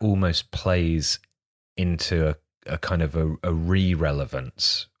mind, that almost plays into a kind of a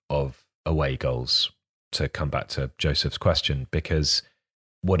re-relevance of away goals, to come back to Joseph's question, because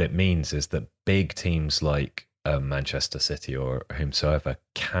what it means is that big teams like Manchester City or whomsoever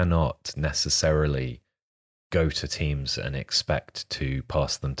cannot necessarily go to teams and expect to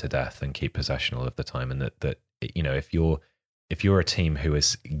pass them to death and keep possession all of the time. And that if you're a team who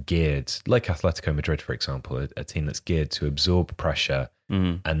is geared, like Atletico Madrid, for example, a team that's geared to absorb pressure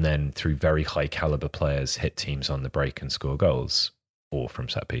and then through very high caliber players hit teams on the break and score goals or from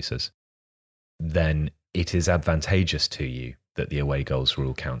set pieces, then it is advantageous to you that the away goals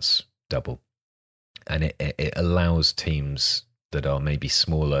rule counts double. And it allows teams that are maybe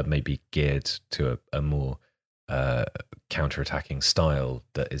smaller, maybe geared to a more counter-attacking style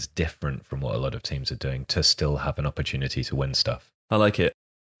that is different from what a lot of teams are doing, to still have an opportunity to win stuff. I like it.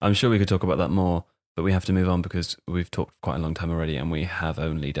 I'm sure we could talk about that more, but we have to move on because we've talked quite a long time already and we have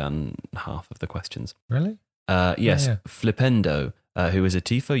only done half of the questions. Really? Yes. Yeah. Flipendo, who is a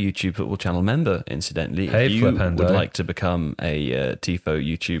TIFO YouTube football channel member, incidentally. Hey, if you Flipendo would like to become a TIFO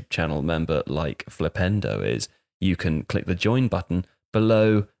YouTube channel member like Flipendo is, you can click the join button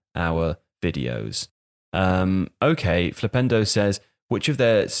below our videos. Okay, Flipendo says, which of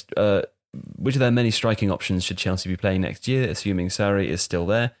their many striking options should Chelsea be playing next year, assuming Sarri is still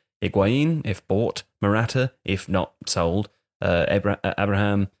there? Higuain, if bought; Morata, if not sold;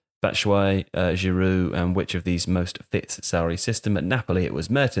 Abraham, Batshuayi, Giroud, and which of these most fits Sarri's system? At Napoli, it was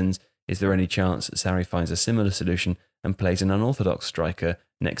Mertens. Is there any chance that Sarri finds a similar solution and plays an unorthodox striker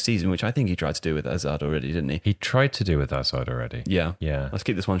next season, which I think he tried to do with Hazard already, didn't he? He tried to do with Hazard already. Yeah. Yeah. Let's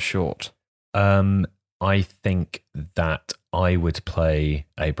keep this one short. I think that I would play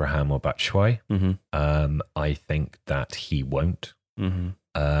Abraham or Batshuayi. Mm-hmm. I think that he won't. Mm-hmm.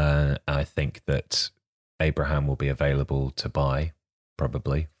 I think that Abraham will be available to buy,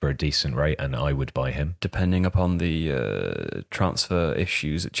 probably, for a decent rate, and I would buy him. Depending upon the transfer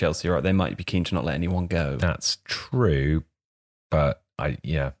issues at Chelsea, right? They might be keen to not let anyone go. That's true, but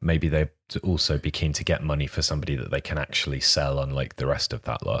maybe they'd also be keen to get money for somebody that they can actually sell, unlike the rest of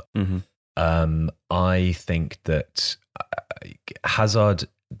that lot. Mm-hmm. I think that Hazard,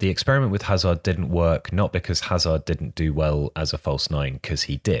 the experiment with Hazard didn't work, not because Hazard didn't do well as a false nine, because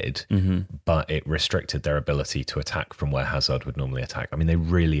he did, but it restricted their ability to attack from where Hazard would normally attack. I mean, they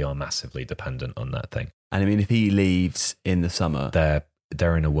really are massively dependent on that thing. And I mean, if he leaves in the summer,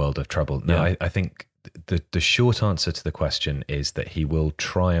 they're in a world of trouble. No, Yeah. I think the short answer to the question is that he will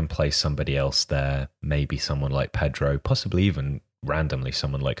try and play somebody else there, maybe someone like Pedro, possibly even randomly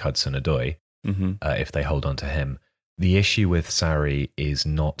someone like Hudson-Odoi, if they hold on to him. The issue with Sarri is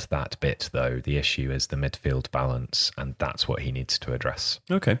not that bit, though. The issue is the midfield balance, and that's what he needs to address.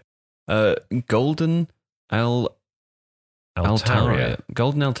 Okay. Golden Altaria.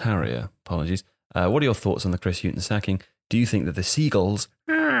 Golden Altaria, apologies. What are your thoughts on the Chris Hughton sacking? Do you think that the Seagulls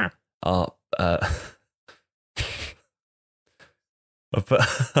are...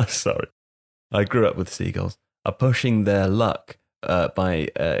 sorry. I grew up with Seagulls. Are pushing their luck by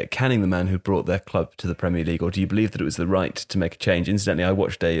canning the man who brought their club to the Premier League, or do you believe that it was the right to make a change? Incidentally, I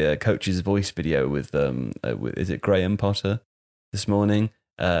watched a coach's voice video with is it Graham Potter this morning,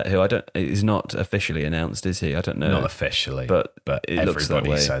 who is not officially announced, is he? I don't know. Not officially, but it looks that everybody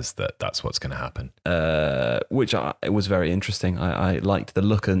way. says that that's what's going to happen. It was very interesting. I liked the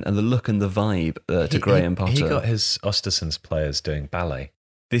look and the vibe to Graham Potter. He got his Östersunds players doing ballet.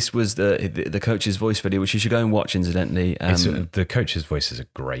 This was the coach's voice video, which you should go and watch, incidentally. The coach's voice is a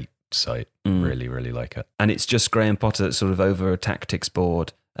great site. Really, really like it. And it's just Graham Potter sort of over a tactics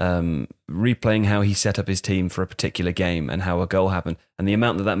board, replaying how he set up his team for a particular game and how a goal happened. And the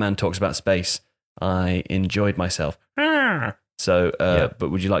amount that man talks about space, I enjoyed myself. So,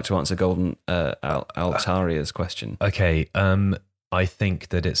 but would you like to answer Golden Altaria's question? Okay, I think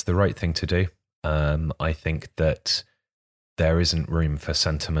that it's the right thing to do. I think that there isn't room for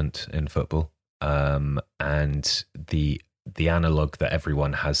sentiment in football, and the analogue that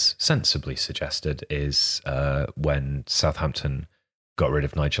everyone has sensibly suggested is when Southampton got rid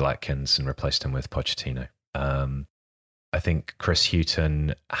of Nigel Atkins and replaced him with Pochettino. I think Chris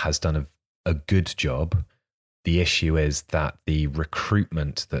Hughton has done a good job. The issue is that the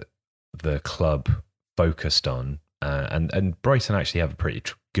recruitment that the club focused on, and Brighton actually have a pretty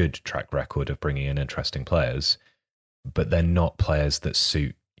good track record of bringing in interesting players, but they're not players that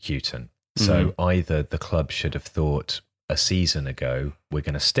suit Hughton. So either the club should have thought a season ago, we're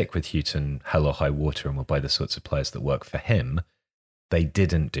going to stick with Hughton hell or high water and we'll buy the sorts of players that work for him. They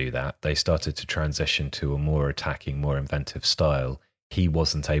didn't do that. They started to transition to a more attacking, more inventive style. He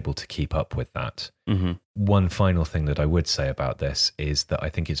wasn't able to keep up with that. One final thing that I would say about this is that I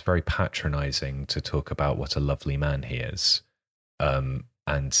think it's very patronizing to talk about what a lovely man he is, and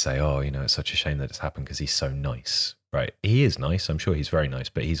say, oh, it's such a shame that it's happened because he's so nice. Right. He is nice. I'm sure he's very nice,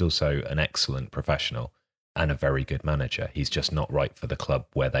 but he's also an excellent professional and a very good manager. He's just not right for the club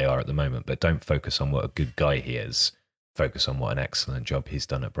where they are at the moment. But don't focus on what a good guy he is. Focus on what an excellent job he's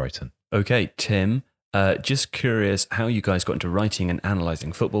done at Brighton. Okay, Tim, just curious how you guys got into writing and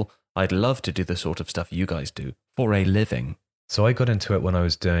analysing football. I'd love to do the sort of stuff you guys do for a living. So I got into it when I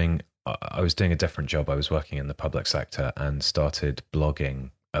was doing a different job. I was working in the public sector and started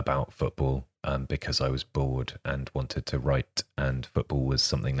blogging about football because I was bored and wanted to write, and football was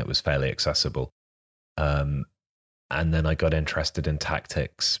something that was fairly accessible. And then I got interested in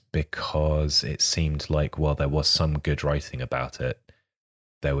tactics because it seemed like while there was some good writing about it,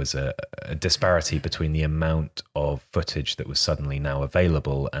 there was a disparity between the amount of footage that was suddenly now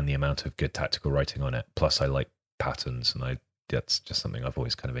available and the amount of good tactical writing on it. Plus, I like patterns, and that's just something I've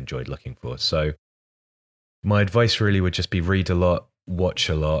always kind of enjoyed looking for. So my advice really would just be read a lot, watch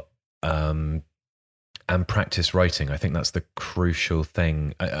a lot, and practice writing. I think that's the crucial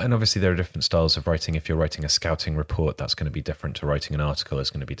thing. And obviously there are different styles of writing. If you're writing a scouting report, that's going to be different to writing an article. It's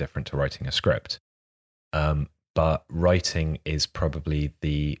going to be different to writing a script. But writing is probably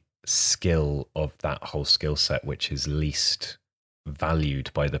the skill of that whole skill set which is least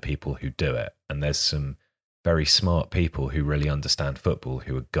valued by the people who do it. And there's some very smart people who really understand football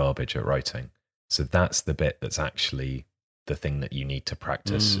who are garbage at writing. So that's the bit that's actually the thing that you need to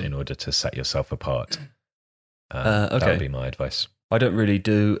practice in order to set yourself apart. Okay. That would be my advice. I don't really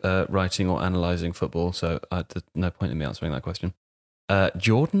do writing or analysing football, so there's no point in me answering that question.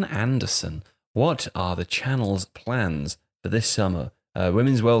 Jordan Anderson, what are the channel's plans for this summer?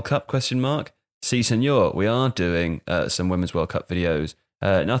 Women's World Cup, ? Si, senor. We are doing some Women's World Cup videos.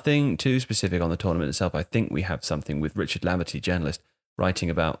 Nothing too specific on the tournament itself. I think we have something with Richard Laverty, journalist, writing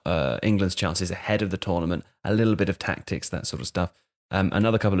about England's chances ahead of the tournament, a little bit of tactics, that sort of stuff.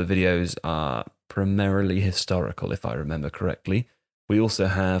 Another couple of videos are primarily historical, if I remember correctly. We also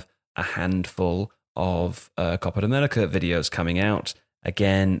have a handful of Copa America videos coming out.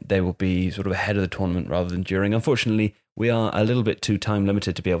 Again, they will be sort of ahead of the tournament rather than during. Unfortunately, we are a little bit too time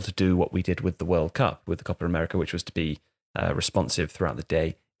limited to be able to do what we did with the World Cup, with the Copa America, which was to be responsive throughout the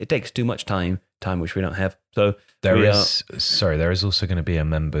day. It takes too much time which we don't have. So there is also going to be a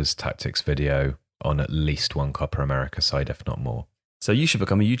members tactics video on at least one Copa America side, if not more. So you should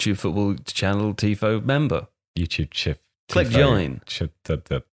become a YouTube Football Channel TIFO member. YouTube shift. Click join.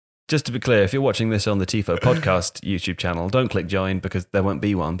 The Just to be clear, if you're watching this on the TIFO podcast YouTube channel, don't click join because there won't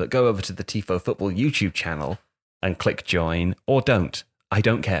be one, but go over to the TIFO Football YouTube channel and click join, or don't. I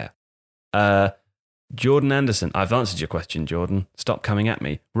don't care. Jordan Anderson, I've answered your question, Jordan. Stop coming at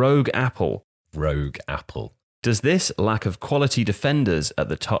me. Rogue Apple. Does this lack of quality defenders at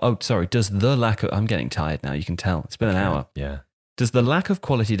the top... I'm getting tired now, you can tell. It's been an hour. Yeah. Does the lack of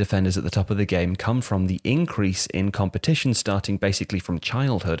quality defenders at the top of the game come from the increase in competition starting basically from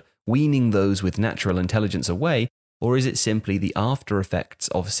childhood, weaning those with natural intelligence away, or is it simply the after effects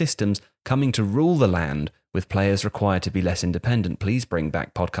of systems coming to rule the land with players required to be less independent? Please bring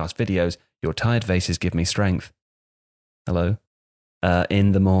back podcast videos. Your tired faces give me strength. Hello?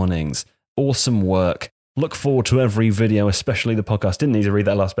 In the mornings. Awesome work. Look forward to every video, especially the podcast. Didn't need to read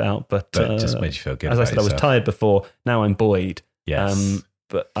that last bit out, but it just made you feel good. As I said, I was tired before. Now I'm buoyed. Yes.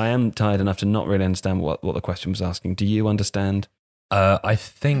 But I am tired enough to not really understand what the question was asking. Do you understand? I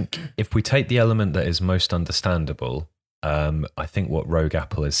think if we take the element that is most understandable, I think what Rogue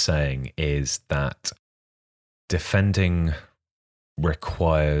Apple is saying is that defending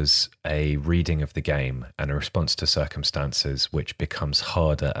requires a reading of the game and a response to circumstances which becomes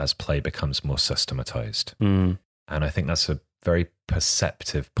harder as play becomes more systematized. And I think that's a very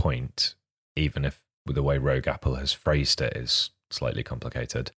perceptive point, even if the way Rogue Apple has phrased it is slightly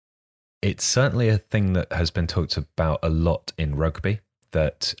complicated. It's certainly a thing that has been talked about a lot in rugby,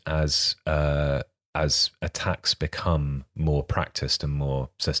 that as attacks become more practiced and more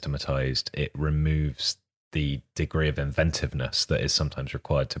systematized, it removes the degree of inventiveness that is sometimes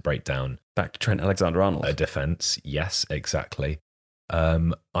required to break down. Back to Trent Alexander-Arnold. A defense, yes, exactly.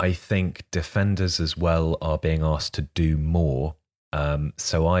 I think defenders as well are being asked to do more.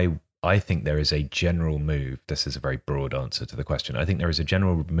 So I think there is a general move. This is a very broad answer to the question. I think there is a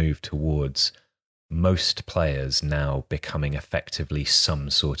general move towards most players now becoming effectively some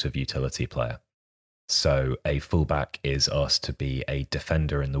sort of utility player. So a fullback is asked to be a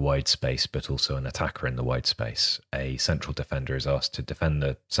defender in the wide space, but also an attacker in the wide space. A central defender is asked to defend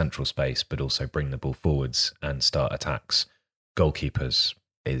the central space, but also bring the ball forwards and start attacks. Goalkeepers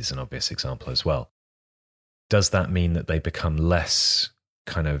is an obvious example as well. Does that mean that they become less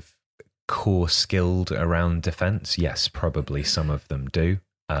kind of core skilled around defense? Yes, probably some of them do.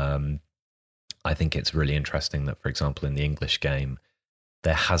 I think it's really interesting that, for example, in the English game,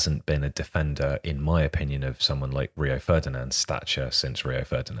 there hasn't been a defender, in my opinion, of someone like Rio Ferdinand's stature since Rio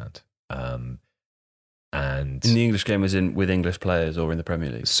Ferdinand. And in the English game, as in with English players or in the Premier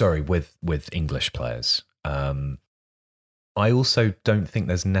League? Sorry, with English players. I also don't think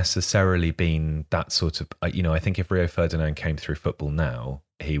there's necessarily been that sort of, I think if Rio Ferdinand came through football now,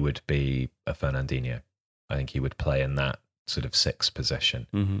 he would be a Fernandinho. I think he would play in that sort of sixth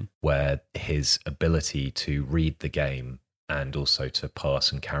position, where his ability to read the game and also to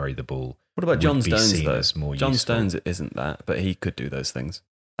pass and carry the ball. What about John Stones, though? John Stones isn't that, but he could do those things.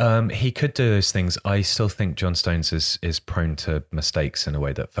 He could do those things. I still think John Stones is prone to mistakes in a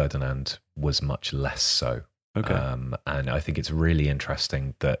way that Ferdinand was much less so. Okay. And I think it's really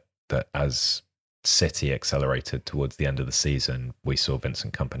interesting that as City accelerated towards the end of the season, we saw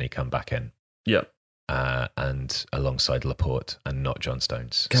Vincent Kompany come back in. Yep. And alongside Laporte and not John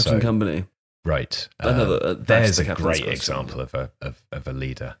Stones. Captain Kompany. Right. There's a great example of a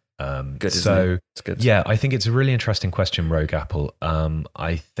leader. Good, so it's good. Yeah, I think it's a really interesting question, Rogue Apple.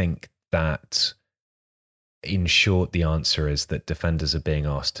 I think that, in short, the answer is that defenders are being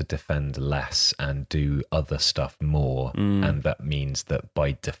asked to defend less and do other stuff more, and that means that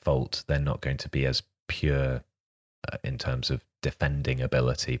by default they're not going to be as pure in terms of defending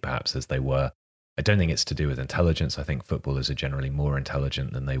ability, perhaps, as they were. I don't think it's to do with intelligence. I think footballers are generally more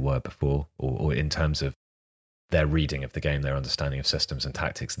intelligent than they were before, or in terms of their reading of the game, their understanding of systems and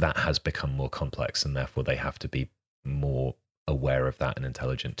tactics. That has become more complex, and therefore they have to be more aware of that and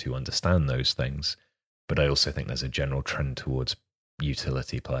intelligent to understand those things. But I also think there's a general trend towards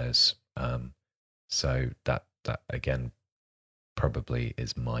utility players. So that again probably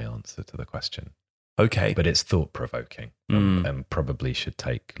is my answer to the question. Okay. But it's thought-provoking and probably should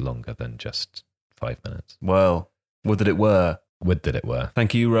take longer than just 5 minutes. Well, would that it were. Would that it were.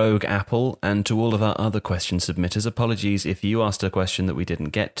 Thank you, Rogue Apple, and to all of our other question submitters. Apologies if you asked a question that we didn't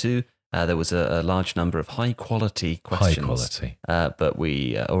get to. There was a large number of high-quality questions. High quality. But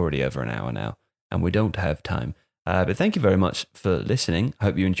we are already over an hour now, and we don't have time. But thank you very much for listening. I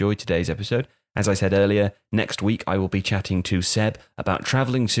hope you enjoyed today's episode. As I said earlier, next week I will be chatting to Seb about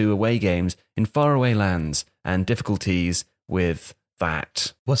travelling to away games in faraway lands and difficulties with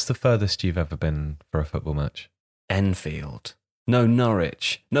that. What's the furthest you've ever been for a football match? Enfield. No,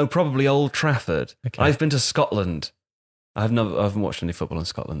 Norwich. No, probably Old Trafford. Okay. I've been to Scotland. I haven't watched any football in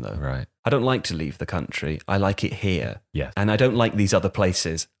Scotland, though. Right. I don't like to leave the country. I like it here. Yes. And I don't like these other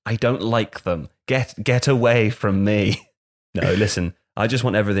places. I don't like them. Get away from me. No, listen, I just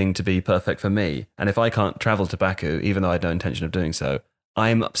want everything to be perfect for me. And if I can't travel to Baku, even though I had no intention of doing so,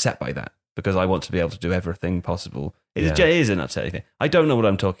 I'm upset by that because I want to be able to do everything possible. It is an upsetting thing. I don't know what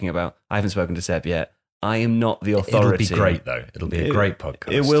I'm talking about. I haven't spoken to Seb yet. I am not the authority. It'll be great, though. It'll be a great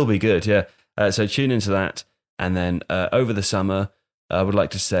podcast. It will be good, yeah. So tune into that. And then over the summer, I would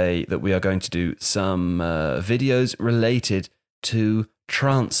like to say that we are going to do some videos related to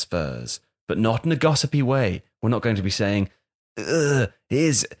transfers, but not in a gossipy way. We're not going to be saying,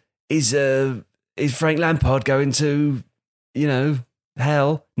 is Frank Lampard going to,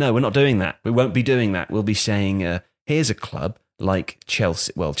 hell? No, we're not doing that. We won't be doing that. We'll be saying, here's a club like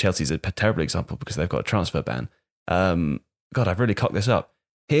Chelsea. Well, Chelsea's a terrible example because they've got a transfer ban. God, I've really cocked this up.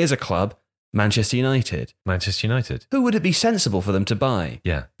 Here's a club, Manchester United. Manchester United. Who would it be sensible for them to buy?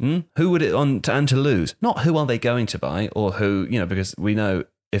 Yeah. Who would it and to lose? Not who are they going to buy or who, because we know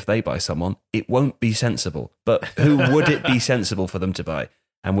if they buy someone, it won't be sensible. But who would it be sensible for them to buy?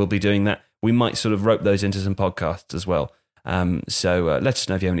 And we'll be doing that. We might sort of rope those into some podcasts as well. So let us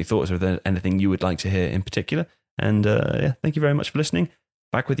know if you have any thoughts or if there's anything you would like to hear in particular. And thank you very much for listening.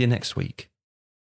 Back with you next week.